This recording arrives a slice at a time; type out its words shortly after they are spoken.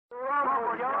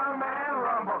man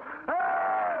rumble. Hey!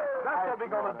 That's what we're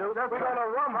gonna do. We're gonna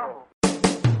rumble.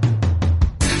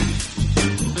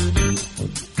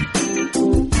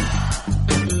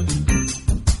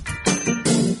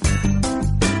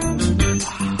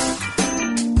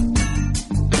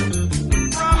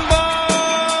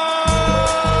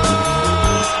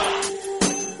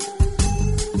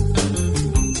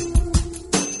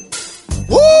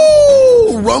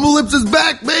 Rumble Lips is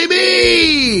back,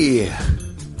 baby!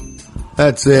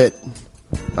 That's it.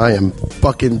 I am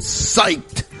fucking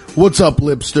psyched. What's up,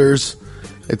 Lipsters?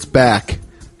 It's back.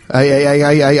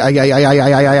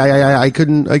 I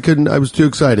couldn't, I was too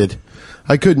excited.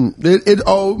 I couldn't.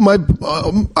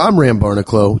 I'm Ram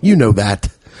Barnacle. You know that.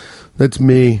 That's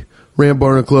me. Ram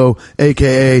Barnacle,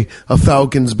 a.k.a. a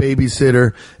Falcons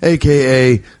babysitter,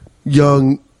 a.k.a.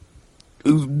 young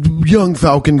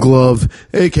Falcon Glove,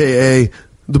 a.k.a.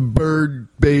 the Bird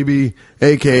Baby,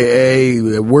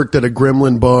 a.k.a. worked at a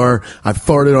gremlin bar. I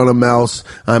farted on a mouse.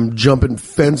 I'm jumping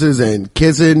fences and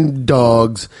kissing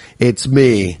dogs. It's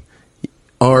me,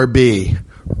 RB.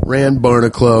 Rand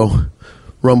Barnacle.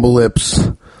 Rumble Lips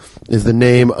is the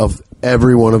name of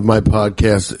every one of my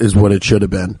podcasts, is what it should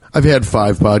have been. I've had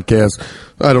 5 podcasts.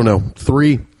 I don't know,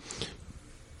 3.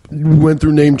 Went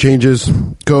through name changes,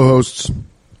 co-hosts.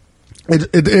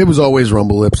 It was always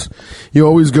Rumble Lips. You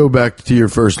always go back to your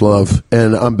first love,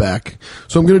 and I'm back.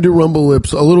 So I'm going to do Rumble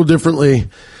Lips a little differently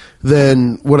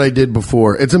than what I did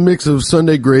before. It's a mix of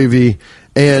Sunday Gravy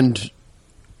and,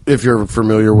 if you're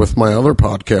familiar with my other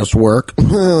podcast work,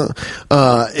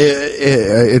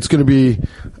 it's going to be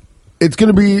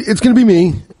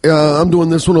me. I'm doing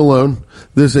this one alone.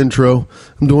 This intro,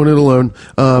 I'm doing it alone.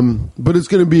 But it's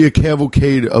going to be a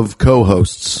cavalcade of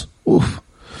co-hosts. Oof.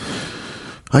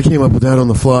 I came up with that on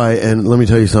the fly, and let me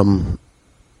tell you something.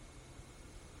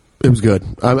 It was good.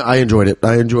 I enjoyed it.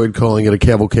 I enjoyed calling it a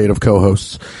cavalcade of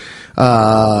co-hosts.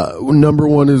 Number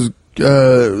one is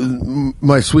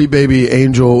my sweet baby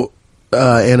angel,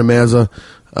 Anna Mazza.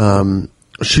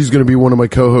 She's going to be one of my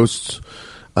co-hosts.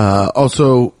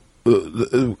 Also,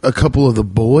 a couple of the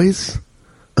boys.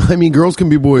 I mean, girls can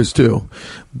be boys too,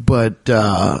 but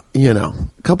a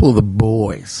couple of the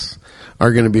boys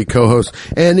are going to be co-hosts.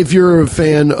 And if you're a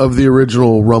fan of the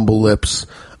original Rumble Lips,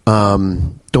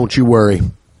 don't you worry.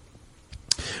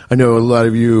 I know a lot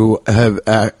of you have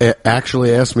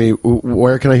actually asked me,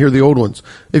 where can I hear the old ones?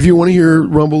 If you want to hear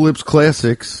Rumble Lips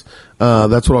classics,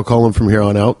 that's what I'll call them from here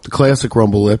on out, the classic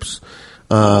Rumble Lips,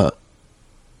 they'll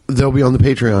be on the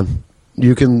Patreon.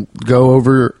 You can go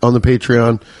over on the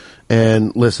Patreon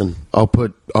and listen. I'll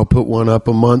put one up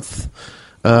a month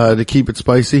to keep it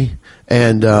spicy,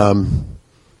 and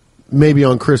maybe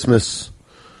on Christmas,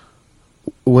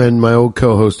 when my old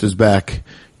co-host is back,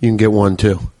 you can get one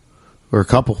too, or a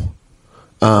couple.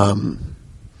 We're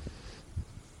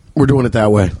doing it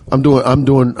that way. I'm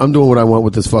doing what I want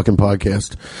with this fucking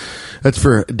podcast. That's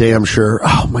for damn sure.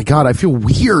 Oh my God, I feel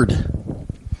weird.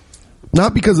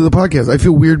 Not because of the podcast. I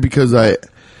feel weird because I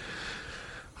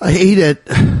ate at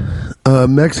a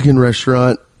Mexican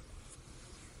restaurant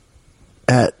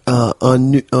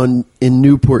in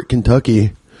Newport,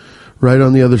 Kentucky, right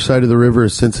on the other side of the river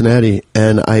of Cincinnati,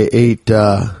 and I ate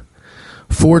 4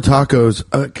 tacos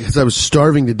because I was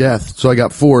starving to death, so I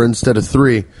got 4 instead of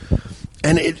 3.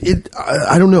 And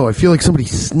I don't know, I feel like somebody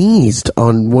sneezed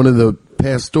on one of the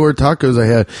Pastor tacos I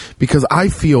had, because I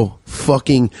feel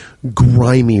fucking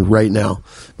grimy right now.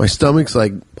 My stomach's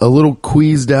like a little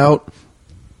queased out.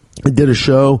 I did a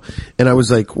show, and I was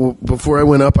like, before I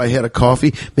went up, I had a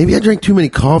coffee. Maybe I drank too many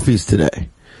coffees today.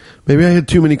 Maybe I had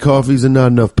too many coffees and not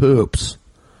enough poops.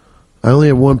 I only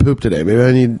have 1 poop today. Maybe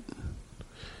I need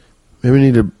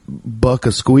to buck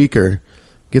a squeaker,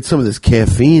 get some of this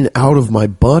caffeine out of my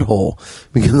butthole,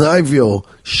 because I feel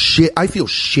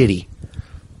shitty.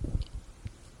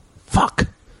 Fuck.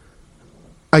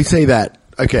 I say that.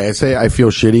 Okay, I say I feel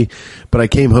shitty, but I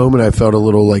came home and I felt a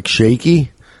little like shaky. I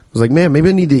was like, man, maybe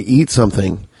I need to eat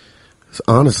something,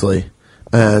 honestly.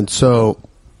 And so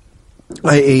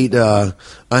I ate a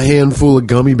handful of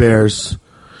gummy bears.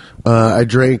 I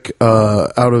drank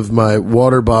out of my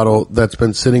water bottle that's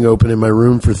been sitting open in my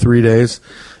room for 3 days.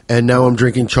 And now I'm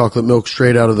drinking chocolate milk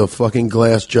straight out of the fucking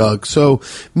glass jug. So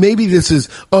maybe this is...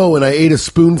 Oh, and I ate a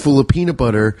spoonful of peanut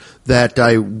butter that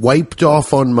I wiped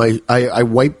off on my... I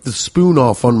wiped the spoon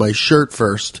off on my shirt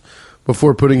first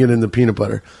before putting it in the peanut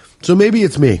butter. So maybe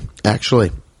it's me,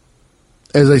 actually.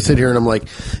 As I sit here and I'm like,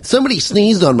 somebody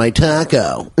sneezed on my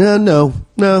taco. No.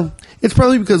 It's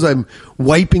probably because I'm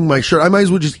wiping my shirt. I might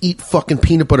as well just eat fucking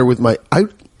peanut butter with my...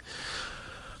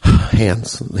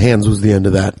 Hands was the end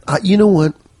of that. You know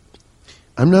what?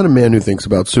 I'm not a man who thinks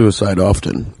about suicide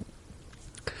often,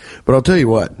 But I'll tell you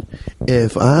what,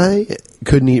 if I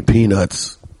couldn't eat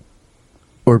peanuts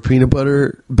or peanut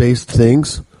butter-based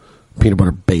things,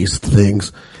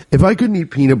 if I couldn't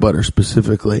eat peanut butter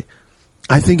specifically,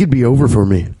 I think it'd be over for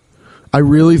me. I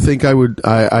really think I would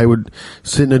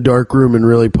sit in a dark room and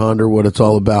really ponder what it's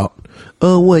all about.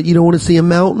 Oh, what, you don't want to see a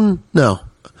mountain? No.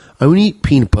 I would eat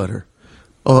peanut butter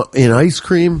and ice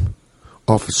cream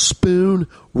off a spoon,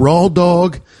 raw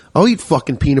dog. I'll eat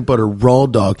fucking peanut butter raw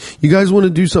dog. You guys want to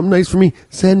do something nice for me?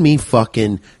 Send me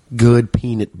fucking good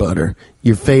peanut butter.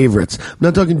 Your favorites. I'm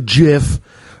not talking Jif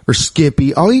or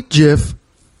Skippy. I'll eat Jif,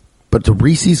 but the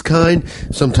Reese's kind.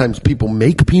 Sometimes people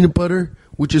make peanut butter,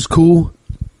 which is cool.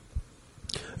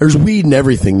 There's weed and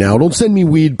everything now. Don't send me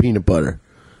weed peanut butter.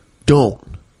 Don't.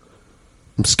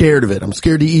 I'm scared of it. I'm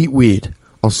scared to eat weed.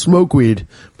 I'll smoke weed,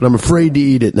 but I'm afraid to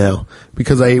eat it now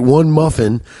because I ate one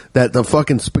muffin that the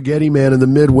fucking spaghetti man in the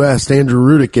Midwest, Andrew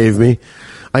Rudick, gave me.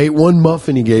 I ate one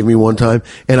muffin he gave me one time,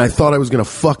 and I thought I was going to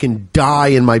fucking die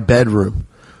in my bedroom.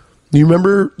 You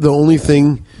remember the only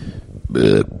thing...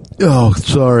 oh,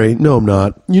 sorry. No, I'm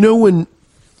not. You know when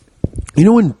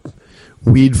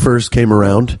weed first came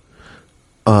around?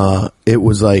 It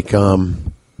was like...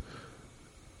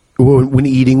 when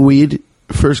eating weed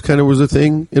first kind of was a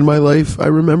thing in my life, I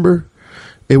remember.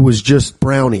 It was just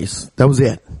brownies. That was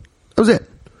it.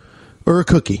 Or a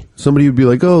cookie. Somebody would be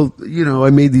like, oh, I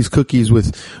made these cookies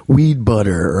with weed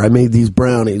butter, or I made these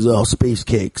brownies, space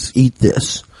cakes, eat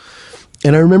this.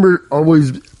 And I remember it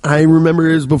was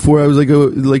before I was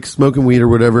like smoking weed or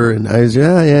whatever, and I was,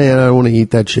 yeah, I don't want to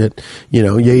eat that shit.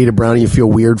 You eat a brownie, you feel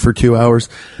weird for 2 hours.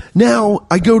 Now,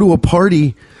 I go to a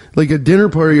party, like a dinner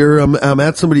party, or I'm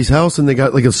at somebody's house and they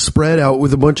got like a spread out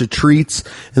with a bunch of treats,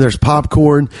 and there's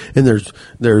popcorn, and there's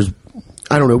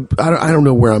I don't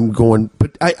know where I'm going,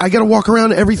 but I gotta walk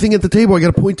around everything at the table. I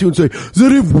gotta point to and say, does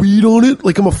that have weed on it?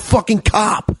 Like I'm a fucking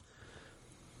cop.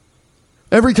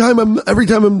 Every time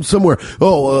I'm somewhere,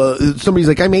 somebody's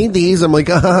like, I made these. I'm like,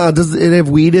 does it have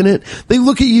weed in it? They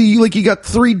look at you like you got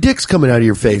 3 dicks coming out of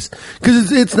your face.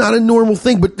 Cause it's not a normal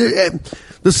thing, but the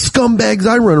scumbags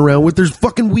I run around with, there's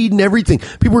fucking weed in everything.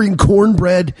 People are eating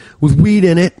cornbread with weed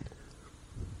in it.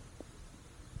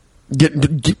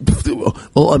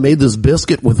 I made this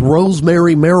biscuit with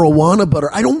rosemary marijuana butter.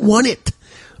 I don't want it.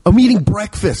 I'm eating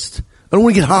breakfast. I don't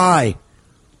want to get high.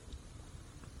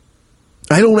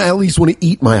 I don't at least want to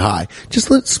eat my high. Just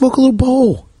smoke a little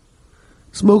bowl.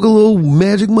 Smoke a little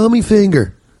magic mummy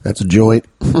finger. That's a joint.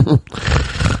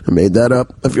 I made that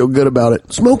up. I feel good about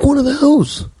it. Smoke one of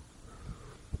those.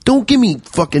 Don't give me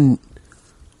fucking...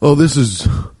 Oh, this is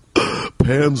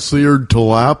pan-seared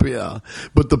tilapia,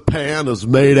 but the pan is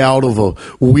made out of a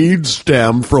weed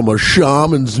stem from a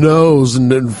shaman's nose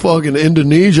in fucking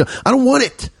Indonesia. I don't want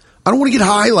it. I don't want to get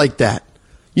high like that.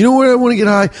 You know where I want to get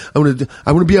high? I want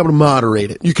to be able to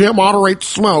moderate it. You can't moderate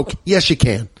smoke. Yes, you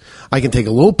can. I can take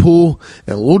a little pull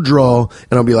and a little draw,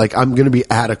 and I'll be like, I'm going to be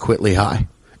adequately high.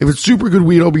 If it's super good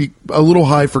weed, I'll be a little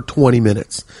high for 20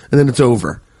 minutes, and then it's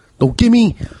over. Don't give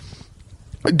me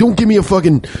a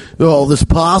fucking, this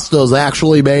pasta is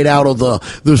actually made out of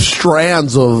the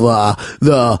strands of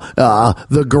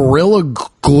the Gorilla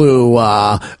Glue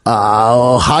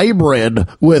hybrid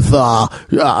with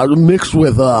mixed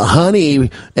with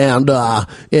honey, and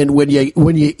when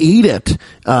you eat it,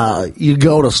 you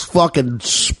go to fucking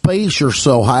space. You're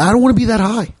so high. I don't want to be that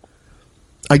high.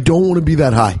 I don't want to be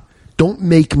that high. Don't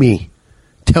make me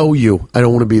tell you I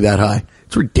don't want to be that high.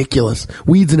 It's ridiculous.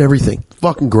 Weeds and everything.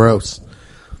 Fucking gross.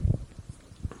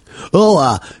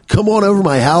 Oh, come on over to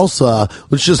my house.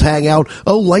 Let's just hang out.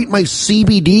 Oh, light my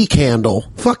CBD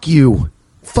candle. Fuck you.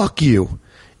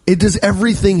 Does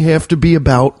everything have to be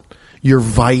about your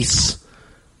vice?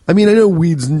 I mean, I know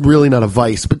weed's really not a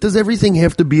vice, but does everything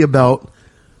have to be about,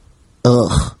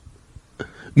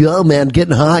 yo, man,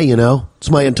 getting high, It's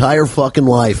my entire fucking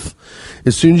life.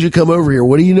 As soon as you come over here,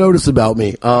 what do you notice about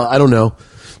me? I don't know.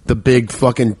 The big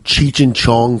fucking Cheech and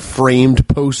Chong framed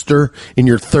poster in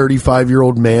your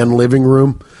 35-year-old man living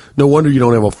room. No wonder you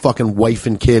don't have a fucking wife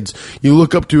and kids. You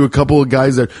look up to a couple of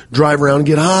guys that drive around and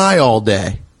get high all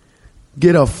day.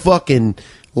 Get a fucking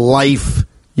life,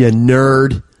 you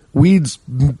nerd. Weed's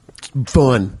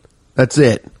fun. That's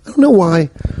it. I don't know why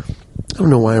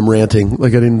I'm ranting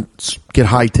like I didn't get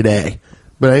high today.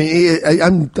 But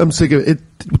I'm sick of it.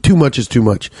 Too much is too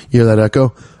much. You hear that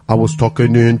echo? I was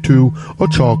talking into a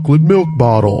chocolate milk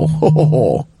bottle.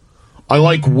 Oh, I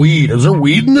like weed. Is there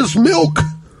weed in this milk?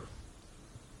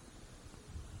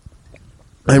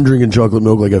 I'm drinking chocolate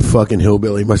milk like a fucking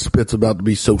hillbilly. My spit's about to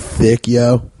be so thick,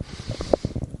 yo.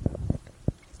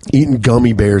 Eating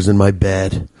gummy bears in my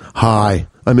bed. Hi,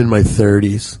 I'm in my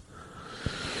 30s.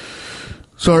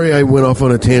 Sorry I went off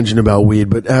on a tangent about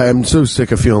weed, but I'm so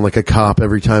sick of feeling like a cop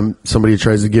every time somebody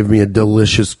tries to give me a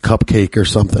delicious cupcake or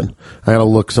something. I gotta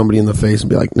look somebody in the face and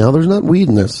be like, no, there's not weed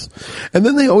in this. And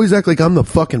then they always act like I'm the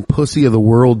fucking pussy of the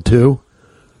world, too.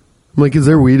 I'm like, is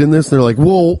there weed in this? And they're like,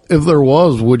 well, if there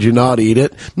was, would you not eat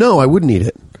it? No, I wouldn't eat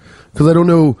it. Because I don't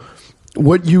know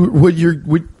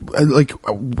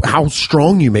how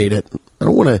strong you made it. I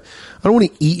don't want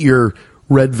to eat your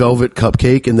red velvet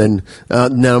cupcake and then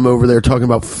now I'm over there talking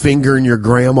about fingering your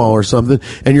grandma or something,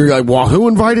 and you're like, well, who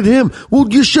invited him? Well,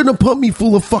 you shouldn't have pumped me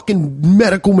full of fucking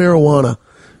medical marijuana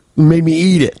and made me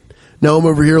eat it. Now I'm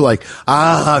over here like,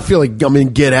 I feel like I'm gonna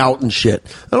get out and shit.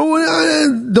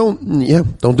 Don't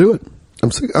do it.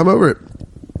 I'm sick. I'm over it.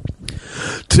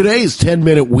 Today's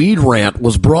 10-minute weed rant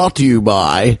was brought to you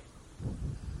by...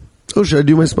 Oh, should I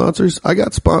do my sponsors? I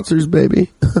got sponsors,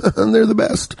 baby. And they're the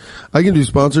best. I can do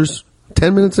sponsors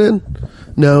 10 minutes in?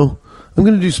 No. I'm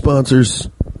going to do sponsors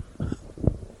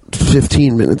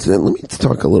 15 minutes in. Let me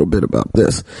talk a little bit about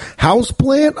this.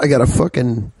 Houseplant? I got a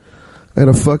fucking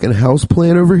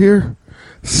houseplant over here.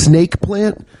 Snake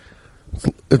plant.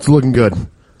 It's looking good.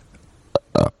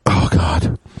 Oh,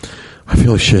 God. I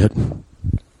feel like shit.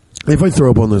 If I throw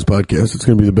up on this podcast, it's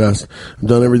going to be the best. I've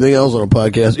done everything else on a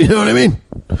podcast. You know what I mean?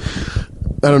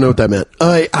 I don't know what that meant.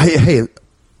 Hey.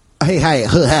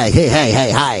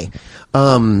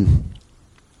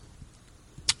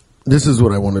 This is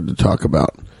what I wanted to talk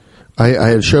about. I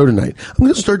had a show tonight. I'm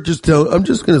just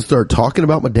going to start talking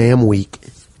about my damn week.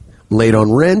 I'm late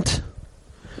on rent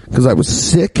because I was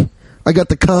sick. I got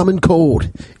the common cold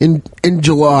in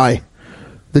July.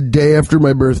 The day after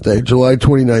my birthday, July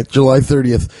 29th, July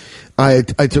 30th,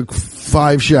 I took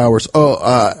 5 showers.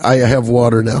 I have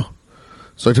water now.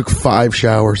 So I took 5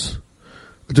 showers.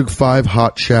 I took 5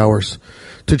 hot showers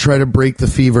to try to break the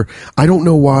fever. I don't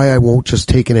know why I won't just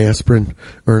take an aspirin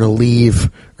or an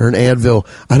Aleve or an Advil.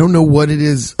 I don't know what it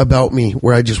is about me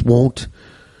where I just won't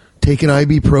take an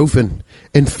ibuprofen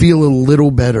and feel a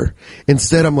little better.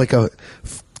 Instead, I'm like a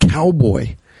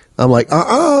cowboy. I'm like,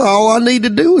 all I need to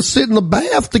do is sit in the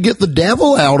bath to get the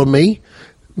devil out of me.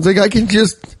 It's like I can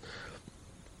just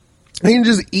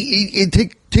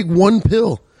take one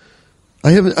pill.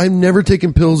 I've never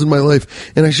taken pills in my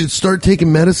life, and I should start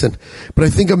taking medicine. But I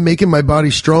think I'm making my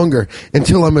body stronger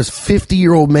until I'm a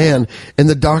 50-year-old man, and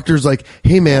the doctor's like,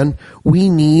 hey man, we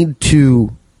need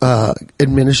to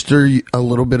administer a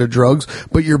little bit of drugs,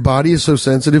 but your body is so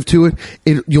sensitive to it,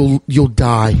 you'll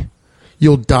die.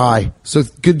 You'll die. So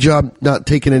good job not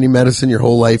taking any medicine your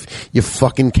whole life, you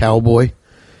fucking cowboy.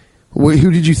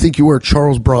 Who did you think you were,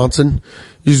 Charles Bronson?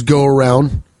 You just go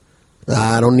around.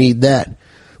 I don't need that.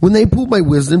 When they pulled my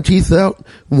wisdom teeth out,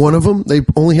 one of them, they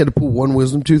only had to pull one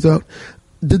wisdom tooth out.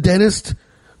 The dentist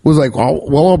was like,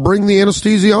 well, I'll bring the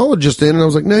anesthesiologist in. And I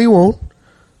was like, no, you won't.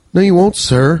 No, you won't,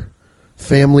 sir.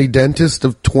 Family dentist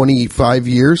of 25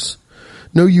 years.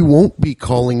 No, you won't be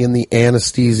calling in the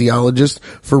anesthesiologist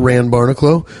for Rand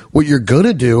Barnacle. What you're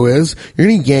gonna do is, you're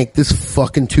gonna yank this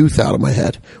fucking tooth out of my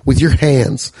head with your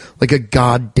hands like a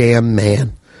goddamn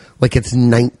man. Like it's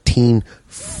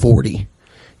 1940.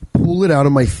 Pull it out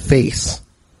of my face.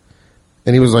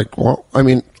 And he was like, well, I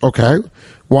mean, okay.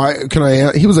 Why can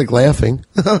I, he was like laughing.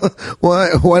 Why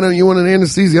don't you want an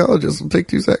anesthesiologist? It'll take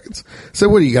 2 seconds. I said,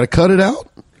 what, you gotta cut it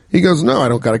out? He goes, no, I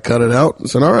don't gotta cut it out. I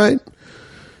said, all right.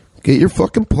 Get your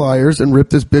fucking pliers and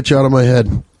rip this bitch out of my head.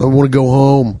 I want to go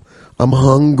home. I'm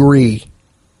hungry.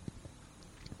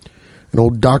 And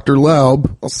old Dr.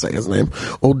 Laub, I'll say his name,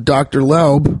 old Dr.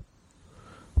 Laub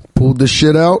pulled the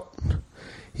shit out.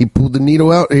 He pulled the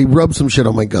needle out. He rubbed some shit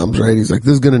on my gums, right? He's like,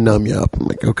 this is going to numb you up. I'm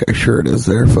like, okay, sure it is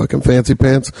there, fucking fancy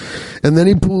pants. And then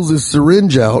he pulls his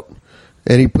syringe out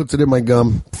and he puts it in my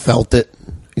gum. Felt it.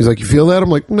 He's like, you feel that? I'm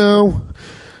like, no.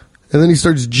 And then he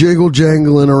starts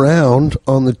jangling around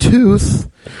on the tooth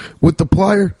with the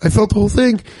plier. I felt the whole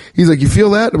thing. He's like, you feel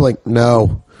that? I'm like,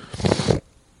 no.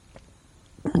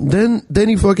 Then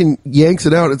he fucking yanks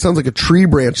it out. It sounds like a tree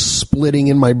branch splitting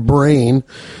in my brain.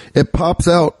 It pops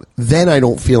out. Then I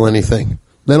don't feel anything.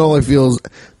 Then all I feel is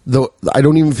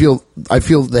I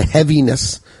feel the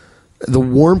heaviness, the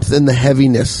warmth and the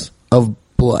heaviness of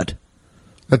blood.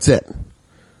 That's it.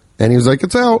 And he was like,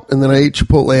 it's out. And then I ate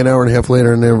Chipotle an hour and a half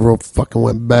later and never fucking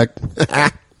went back.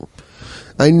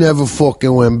 I never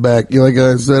fucking went back. You like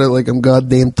I said it like I'm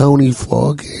goddamn Tony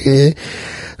fucking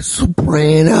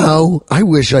Soprano. I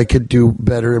wish I could do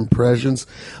better impressions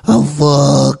of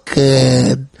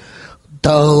fucking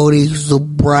Tony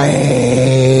Soprano.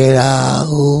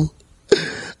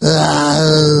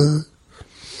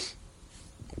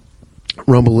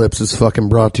 Rumble Lips is fucking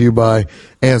brought to you by,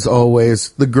 as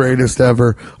always, the greatest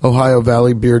ever Ohio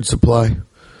Valley Beard Supply.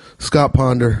 Scott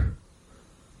Ponder,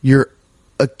 you're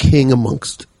a king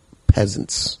amongst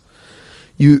peasants.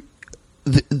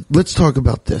 Let's talk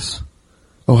about this.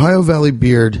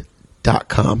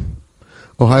 OhioValleyBeard.com.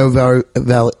 Ohio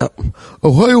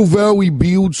Valley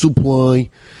Beard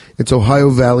Supply. It's Ohio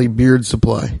Valley Beard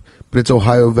Supply, but it's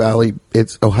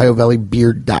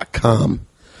OhioValleyBeard.com.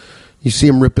 You see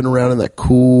him ripping around in that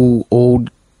cool old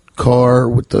car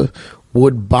with the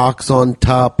wood box on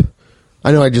top.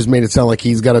 I know I just made it sound like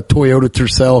he's got a Toyota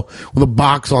Tercel with a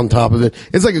box on top of it.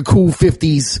 It's like a cool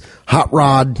 50s hot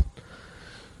rod,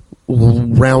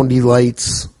 roundy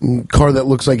lights, car that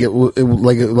looks like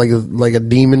like a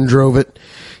demon drove it.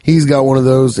 He's got one of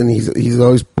those, and he's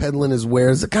always peddling his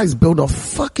wares. The guy's built a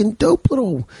fucking dope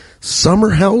little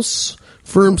summer house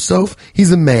for himself.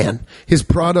 He's a man. His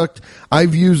product,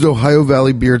 I've used Ohio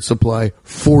Valley Beard Supply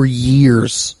for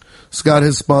years. Scott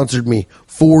has sponsored me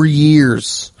for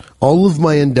years. All of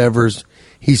my endeavors,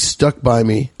 he's stuck by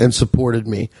me and supported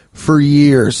me for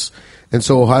years. And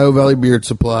so Ohio Valley Beard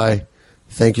Supply,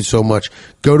 thank you so much.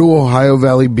 Go to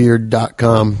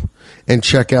OhioValleyBeard.com and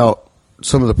check out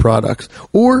some of the products.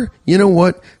 Or, you know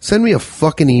what? Send me a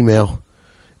fucking email,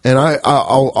 and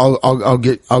I'll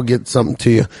get something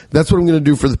to you. That's what I'm going to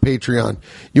do for the Patreon.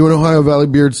 You want Ohio Valley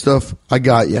Beard stuff? I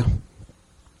got you.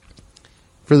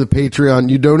 For the Patreon,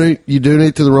 you donate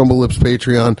to the Rumble Lips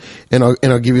Patreon, and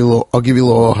I'll give you a little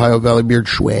Ohio Valley Beard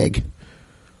swag.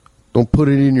 Don't put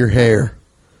it in your hair.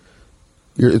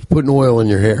 It's putting oil in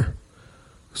your hair.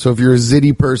 So if you're a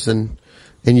zitty person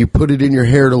and you put it in your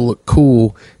hair to look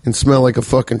cool and smell like a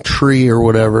fucking tree or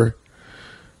whatever,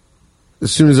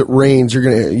 as soon as it rains,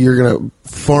 you're gonna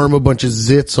farm a bunch of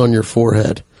zits on your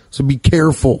forehead. So be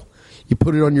careful. You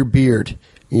put it on your beard,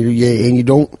 and you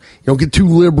don't get too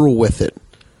liberal with it.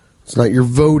 It's not your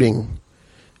voting.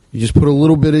 You just put a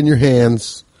little bit in your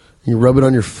hands, and you rub it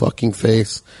on your fucking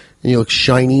face, and you look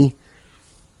shiny.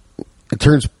 It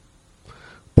turns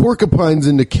porcupines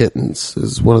into kittens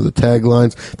is one of the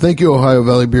taglines. Thank you, Ohio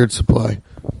Valley Beard Supply.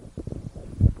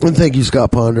 And thank you,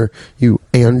 Scott Ponder, you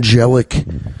angelic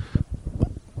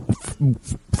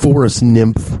forest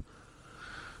nymph.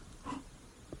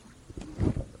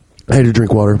 I had to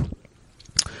drink water.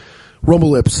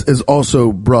 Rumble Lips is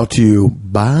also brought to you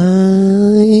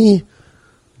by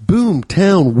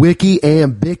Boomtown Wiki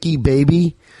and Bicky,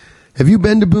 baby. Have you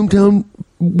been to Boomtown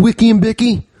Wiki and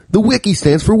Bicky? The Wiki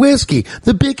stands for whiskey.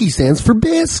 The Bicky stands for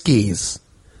biskies.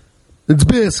 It's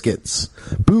biscuits.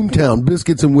 Boomtown,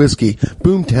 biscuits and whiskey.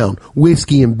 Boomtown,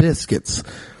 whiskey and biscuits.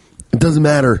 It doesn't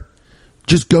matter.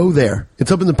 Just go there.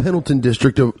 It's up in the Pendleton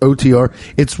district of OTR.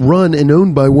 It's run and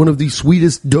owned by one of the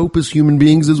sweetest, dopest human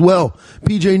beings as well,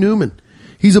 PJ Newman.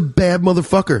 He's a bad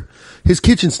motherfucker. His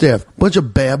kitchen staff, bunch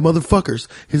of bad motherfuckers.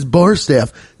 His bar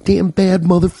staff, damn bad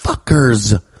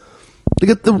motherfuckers. They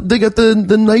got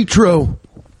the nitro.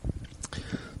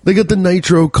 They got the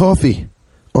nitro coffee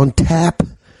on tap.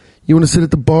 You want to sit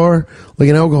at the bar like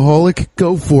an alcoholic?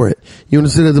 Go for it. You want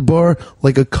to sit at the bar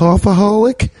like a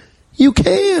coffeeholic? You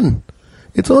can.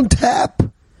 It's on tap.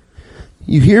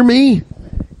 You hear me?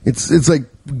 It's like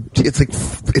drinking.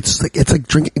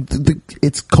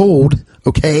 It's cold.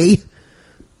 Okay.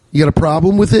 You got a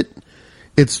problem with it?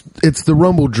 It's the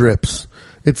Rumble Drips.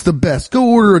 It's the best. Go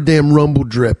order a damn Rumble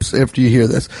Drips after you hear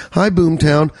this. Hi,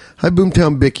 Boomtown. Hi,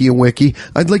 Boomtown Bicky and Wiki.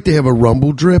 I'd like to have a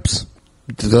Rumble Drips.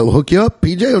 Does that hook you up?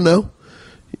 PJ will know.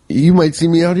 You might see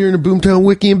me out here in a Boomtown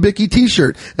Wiki and Bicky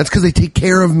t-shirt. That's because they take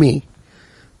care of me.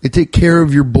 They take care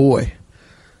of your boy.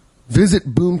 Visit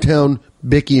Boomtown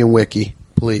Bicky and Wiki,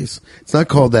 please. It's not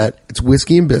called that. It's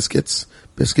Whiskey and Biscuits.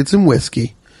 Biscuits and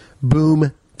Whiskey.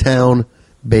 Boomtown,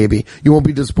 baby. You won't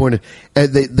be disappointed.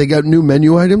 They got new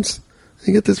menu items.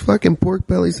 They got this fucking pork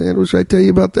belly sandwich. I tell you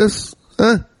about this?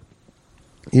 Huh?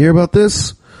 You hear about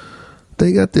this?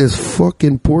 They got this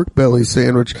fucking pork belly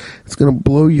sandwich. It's going to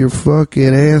blow your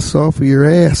fucking ass off of your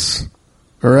ass.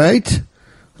 All right?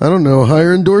 I don't know.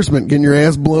 Higher endorsement. Getting your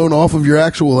ass blown off of your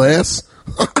actual ass.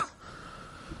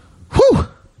 Whew.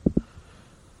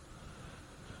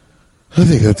 I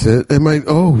think that's it. I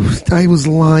was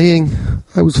lying.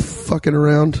 I was fucking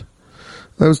around.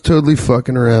 I was totally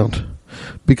fucking around.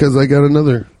 Because I got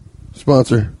another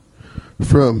sponsor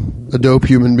from a dope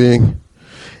human being.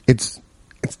 It's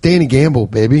Danny Gamble,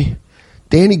 baby.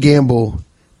 Danny Gamble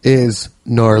is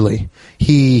gnarly.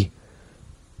 He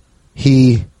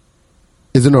is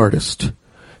an artist.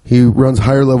 He runs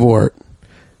Higher Level Art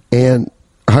and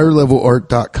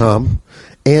higherlevelart.com,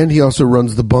 and he also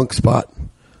runs the Bunk Spot.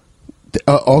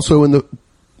 Also in the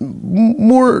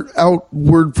more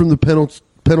outward from the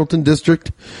Pendleton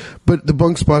district, but the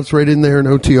Bunk Spot's right in there in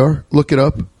OTR. Look it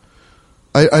up.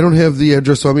 I don't have the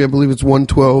address on me. I believe it's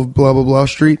 112 blah blah blah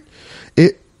street.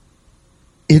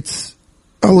 It's.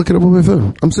 I'll look it up on my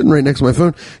phone. I'm sitting right next to my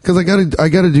phone because I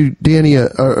gotta do Danny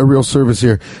a real service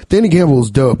here. Danny Gamble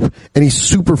is dope and he's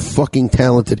super fucking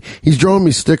talented. He's drawing me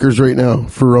stickers right now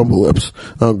for Rumble Lips.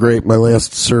 Oh great, my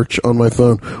last search on my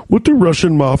phone. What do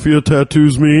Russian mafia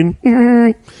tattoos mean?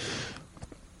 Let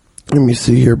me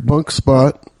see here. Bunk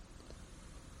Spot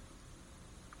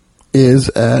is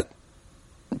at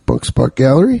Bunk Spot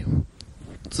Gallery.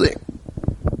 Let's see.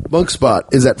 Bunk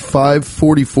Spot is at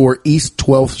 544 East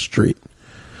 12th Street.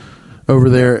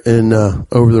 Over there in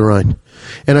over the Rhine.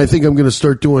 And I think I'm going to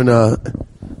start doing the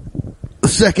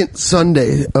second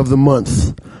Sunday of the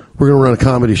month. We're going to run a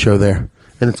comedy show there,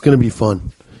 and it's going to be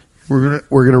fun. We're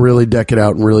going to really deck it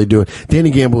out and really do it. Danny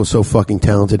Gamble is so fucking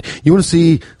talented. You want to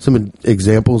see some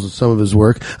examples of some of his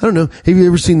work? I don't know. Have you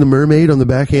ever seen The Mermaid on the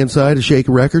backhand side of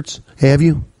Shaker Records? Have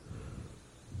you?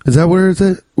 Is that where it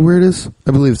is?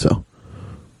 I believe so.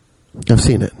 I've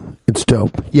seen it. It's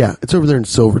dope. Yeah, it's over there in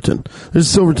Silverton. There's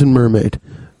a Silverton Mermaid.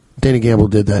 Danny Gamble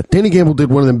did that. Danny Gamble did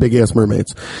one of them big-ass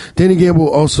mermaids. Danny Gamble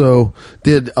also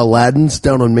did Aladdin's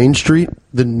down on Main Street,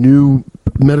 the new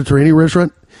Mediterranean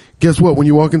restaurant. Guess what? When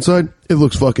you walk inside, it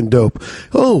looks fucking dope.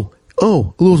 How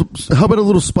about a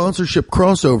little sponsorship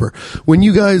crossover? When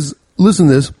you guys listen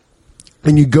to this,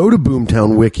 and you go to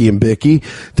Boomtown Wiki and Bicky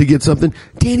to get something,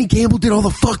 Danny Gamble did all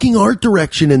the fucking art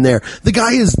direction in there. The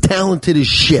guy is talented as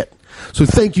shit. So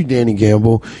thank you, Danny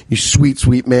Gamble. You sweet,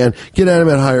 sweet man. Get at him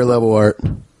at Higher Level Art.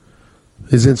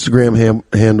 His Instagram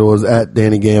handle is at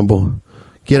Danny Gamble.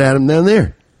 Get at him down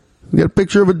there. We got a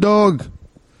picture of a dog.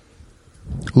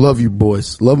 Love you,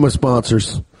 boys. Love my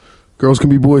sponsors. Girls can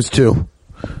be boys, too.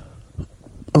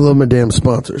 I love my damn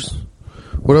sponsors.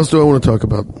 What else do I want to talk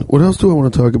about?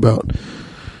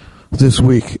 This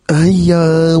week?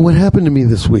 What happened to me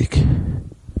this week?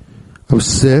 I was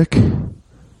sick.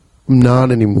 Not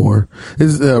anymore.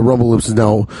 This Rumble Lips is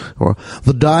now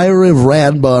the Diary of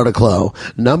Rad Barticlow.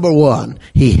 Number 1,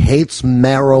 he hates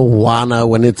marijuana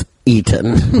when it's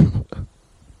eaten.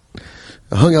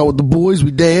 I hung out with the boys.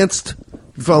 We danced.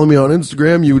 If you follow me on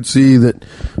Instagram, you would see that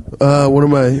one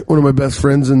of my best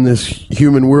friends in this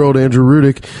human world, Andrew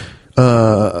Rudick,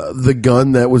 the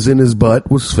gun that was in his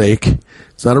butt was fake.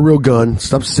 It's not a real gun.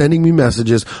 Stop sending me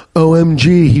messages.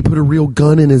 OMG, he put a real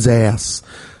gun in his ass.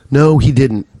 No, he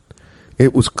didn't.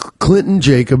 It was Clinton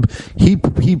Jacob. He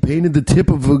painted the tip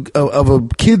of a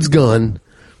kid's gun.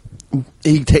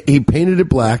 He painted it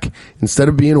black instead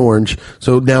of being orange,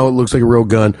 so now it looks like a real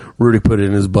gun. Rudy put it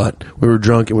in his butt. We were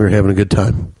drunk and we were having a good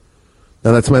time.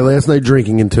 Now that's my last night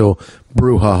drinking until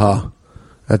brouhaha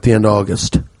at the end of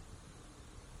August.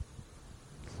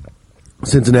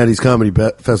 Cincinnati's Comedy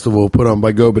Festival put on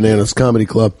by Go Bananas Comedy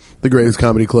Club, the greatest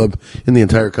comedy club in the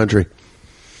entire country.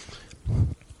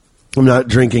 I'm not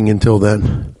drinking until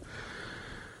then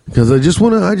because I just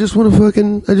want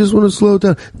to slow it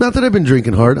down. Not that I've been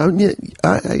drinking hard.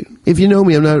 If you know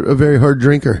me, I'm not a very hard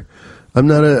drinker. I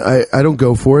don't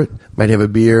go for it. Might have a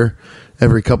beer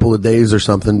every couple of days or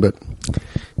something, but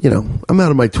I'm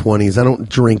out of my 20s. I don't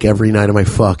drink every night of my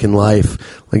fucking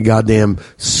life like a goddamn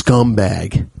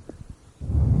scumbag.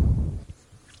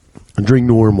 I drink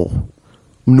normal.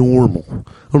 I don't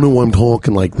know why I'm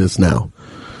talking like this now.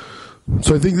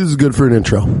 So I think this is good for an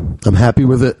intro. I'm happy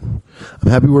with it. I'm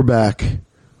happy we're back.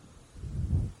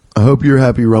 I hope you're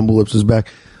happy Rumble Lips is back.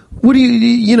 What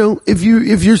do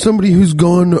if you're somebody who's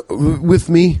gone with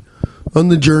me on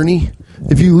the journey,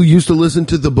 if you used to listen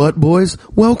to the Butt Boys,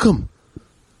 welcome.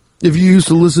 If you used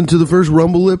to listen to the first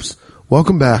Rumble Lips,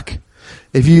 welcome back.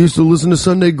 If you used to listen to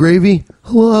Sunday Gravy,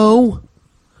 hello.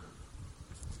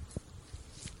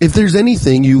 If there's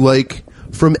anything you like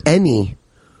from any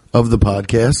of the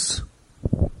podcasts,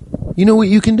 you know what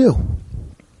you can do.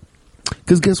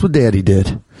 Because guess what Daddy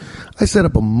did? I set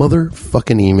up a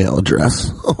motherfucking email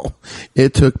address.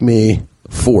 It took me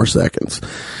 4 seconds.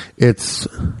 It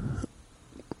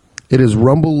is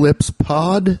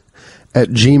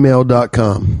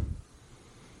rumblelipspod@gmail.com.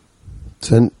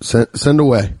 Send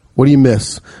away. What do you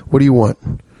miss? What do you want?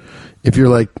 If you're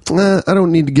like, I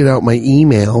don't need to get out my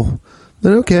email,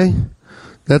 then okay.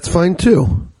 That's fine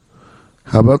too.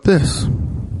 How about this?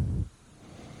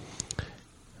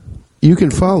 You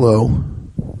can follow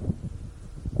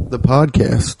the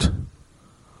podcast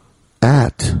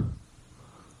at,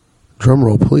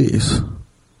 drumroll please,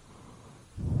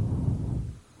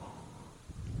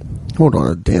 hold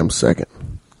on a damn second.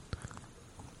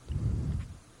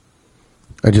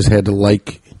 I just had to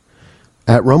like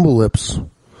at Rumble Lips on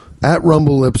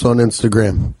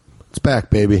Instagram. It's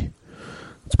back, baby.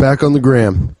 It's back on the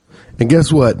gram. And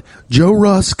guess what? Joe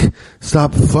Rusk,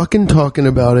 stop fucking talking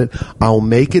about it. I'll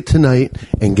make it tonight.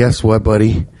 And guess what,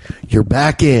 buddy? You're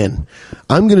back in.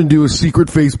 I'm going to do a secret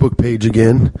Facebook page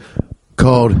again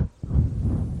called,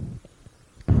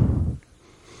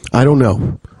 I don't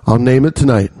know. I'll name it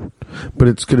tonight. But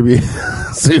it's going to be,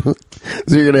 so you're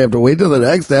going to have to wait till the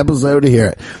next episode to hear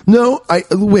it. No,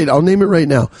 wait, I'll name it right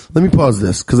now. Let me pause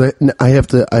this because I have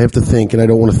to think, and I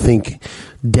don't want to think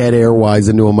dead air wise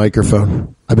into a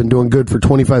microphone. I've been doing good for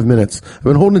 25 minutes. I've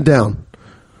been holding it down.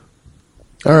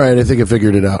 All right, I think I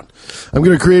figured it out. I'm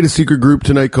going to create a secret group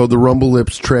tonight called the Rumble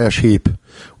Lips Trash Heap,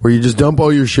 where you just dump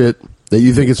all your shit that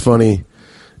you think is funny,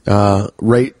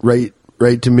 right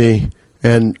to me,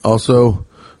 and also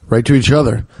right to each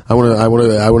other. I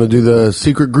want to do the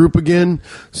secret group again,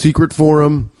 secret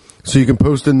forum, so you can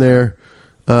post in there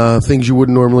things you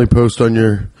wouldn't normally post on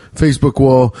your Facebook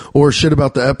wall or shit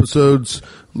about the episodes.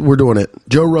 We're doing it.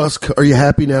 Joe Rusk, are you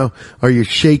happy now? Are you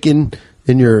shaking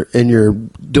in your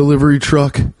delivery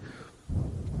truck?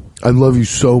 I love you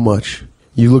so much.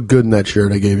 You look good in that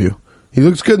shirt I gave you. He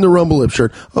looks good in the Rumble Lip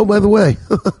shirt. Oh, by the way,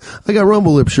 I got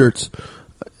Rumble Lip shirts.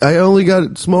 I only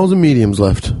got smalls and mediums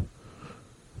left.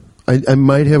 I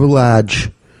might have a large,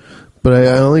 but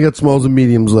I only got smalls and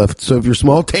mediums left. So if you're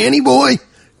small, Tanny boy,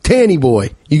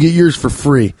 you get yours for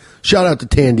free. Shout out to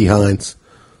Tandy Hines.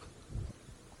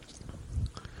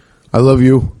 I love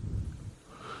you.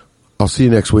 I'll see you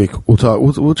next week. We'll talk.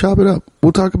 We'll chop it up.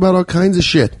 We'll talk about all kinds of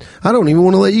shit. I don't even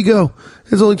want to let you go.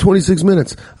 It's only 26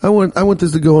 minutes. I want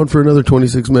this to go on for another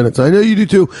 26 minutes. I know you do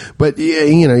too, but yeah,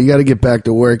 you got to get back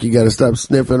to work. You got to stop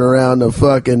sniffing around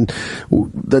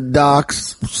the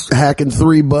docks, hacking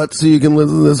 3 butts so you can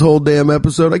listen to this whole damn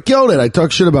episode. I killed it. I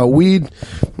talked shit about weed.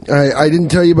 I didn't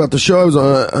tell you about the show I was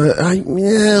on.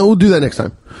 We'll do that next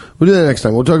time.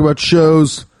 We'll talk about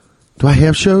shows. Do I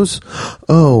have shows?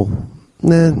 Oh.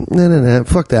 Nah.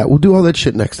 Fuck that. We'll do all that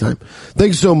shit next time.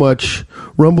 Thanks so much.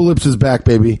 Rumble Lips is back,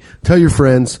 baby. Tell your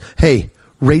friends. Hey,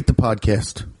 rate the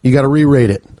podcast. You got to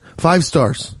re-rate it. 5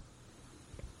 stars.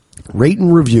 Rate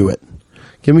and review it.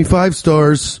 Give me 5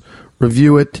 stars.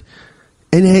 Review it.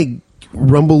 And hey,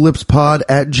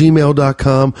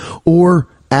 rumblelipspod@gmail.com or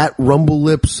at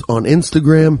rumblelips on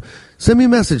Instagram. Send me a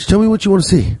message. Tell me what you want to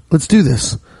see. Let's do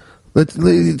this.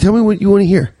 Tell me what you want to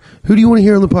hear. Who do you want to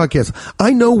hear on the podcast?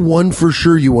 I know one for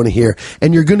sure you want to hear,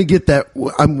 and you're going to get that.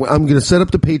 I'm going to set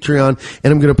up the Patreon,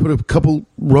 and I'm going to put a couple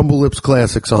Rumble Lips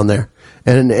classics on there.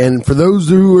 And for those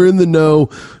who are in the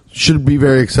know, should be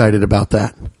very excited about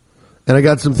that. And I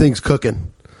got some things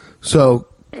cooking. So,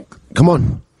 come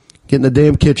on. Get in the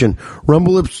damn kitchen.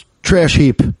 Rumble Lips Trash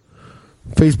Heap.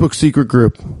 Facebook secret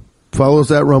group. Follow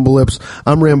us at Rumble Lips.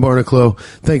 I'm Ram Barnaclough.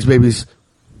 Thanks, babies.